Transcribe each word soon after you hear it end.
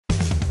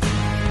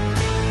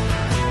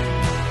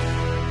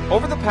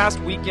Over the past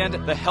weekend,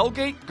 the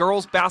Hellgate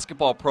girls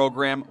basketball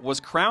program was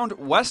crowned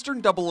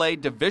Western AA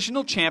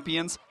Divisional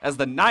champions as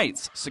the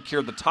Knights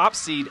secured the top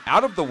seed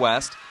out of the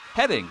West,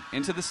 heading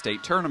into the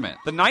state tournament.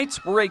 The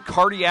Knights were a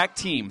cardiac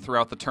team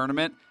throughout the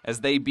tournament as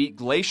they beat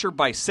Glacier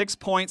by 6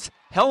 points,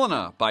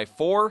 Helena by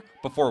 4,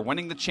 before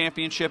winning the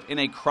championship in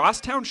a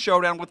crosstown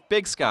showdown with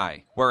Big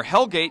Sky, where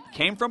Hellgate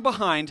came from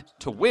behind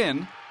to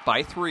win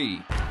by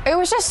 3. It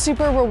was just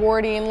super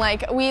rewarding.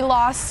 Like, we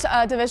lost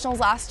divisionals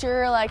last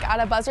year at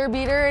a buzzer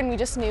beater, and we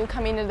just knew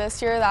coming to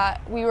this year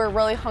that we were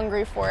really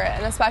hungry for it.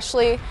 And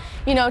especially,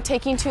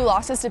 taking 2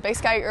 losses to Big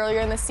Sky earlier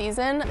in the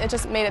season, it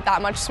just made it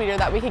that much sweeter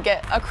that we could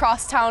get a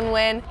crosstown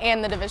win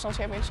and the divisional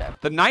championship.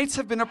 The Knights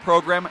have been a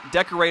program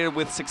decorated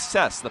with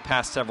success the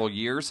past several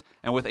years,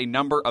 and with a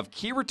number of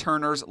key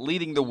returners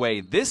leading the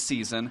way this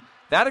season,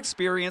 that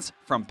experience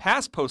from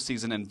past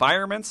postseason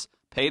environments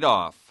paid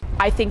off.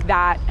 I think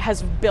that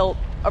has built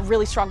a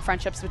really strong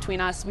friendships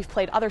between us. We've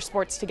played other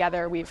sports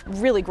together. We've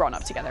really grown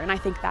up together. And I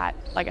think that,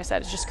 like I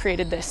said, it's just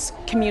created this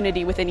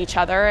community within each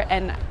other.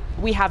 And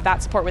we have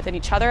that support within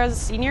each other as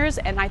seniors.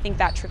 And I think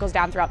that trickles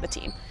down throughout the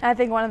team. I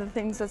think one of the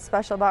things that's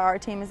special about our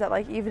team is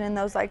that even in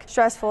those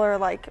stressful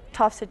or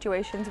tough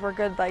situations, we're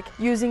good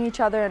using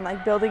each other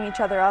and building each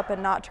other up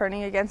and not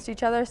turning against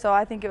each other. So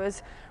I think it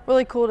was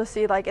really cool to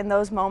see in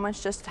those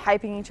moments just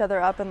hyping each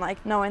other up and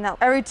knowing that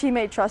every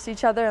teammate trusts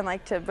each other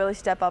and to really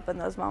step up in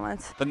those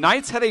moments. The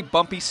Knights had a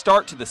bumpy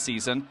start to the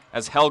season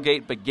as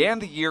Hellgate began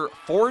the year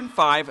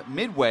 4-5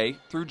 midway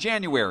through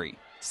January.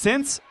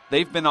 Since,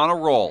 they've been on a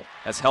roll,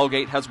 as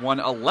Hellgate has won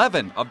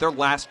 11 of their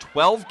last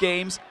 12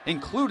 games,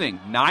 including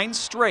 9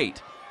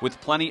 straight, with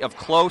plenty of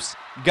close,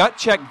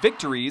 gut-check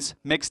victories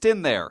mixed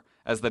in there,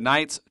 as the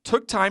Knights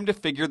took time to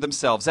figure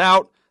themselves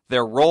out,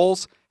 their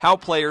roles, how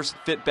players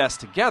fit best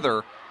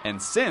together,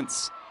 and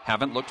since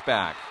haven't looked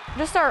back.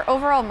 Just our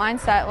overall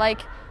mindset,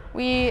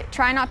 we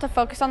try not to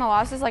focus on the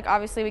losses.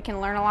 Obviously we can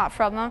learn a lot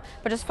from them,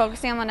 but just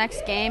focusing on the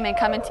next game and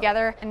coming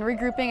together and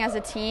regrouping as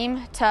a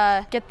team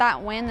to get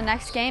that win the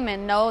next game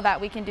and know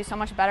that we can do so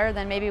much better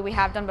than maybe we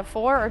have done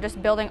before, or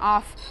just building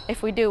off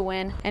if we do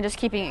win and just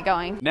keeping it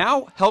going.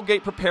 Now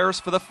Hellgate prepares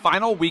for the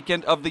final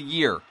weekend of the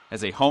year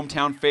as a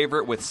hometown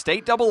favorite with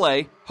State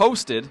AA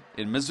hosted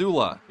in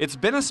Missoula. It's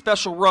been a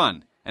special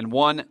run, and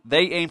one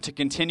they aim to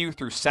continue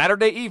through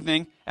Saturday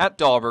evening at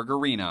Dahlberg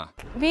Arena.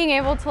 Being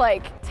able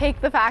to take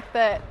the fact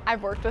that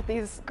I've worked with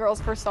these girls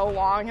for so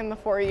long in the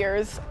 4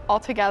 years all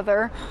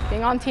together,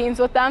 being on teams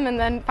with them, and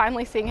then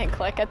finally seeing it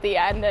click at the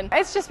end, and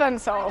it's just been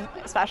so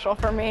special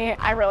for me.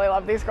 I really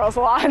love these girls a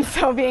lot, and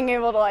so being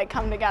able to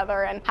come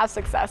together and have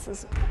success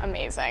is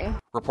amazing.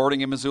 Reporting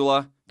in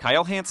Missoula,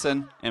 Kyle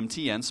Hansen,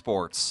 MTN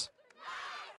Sports.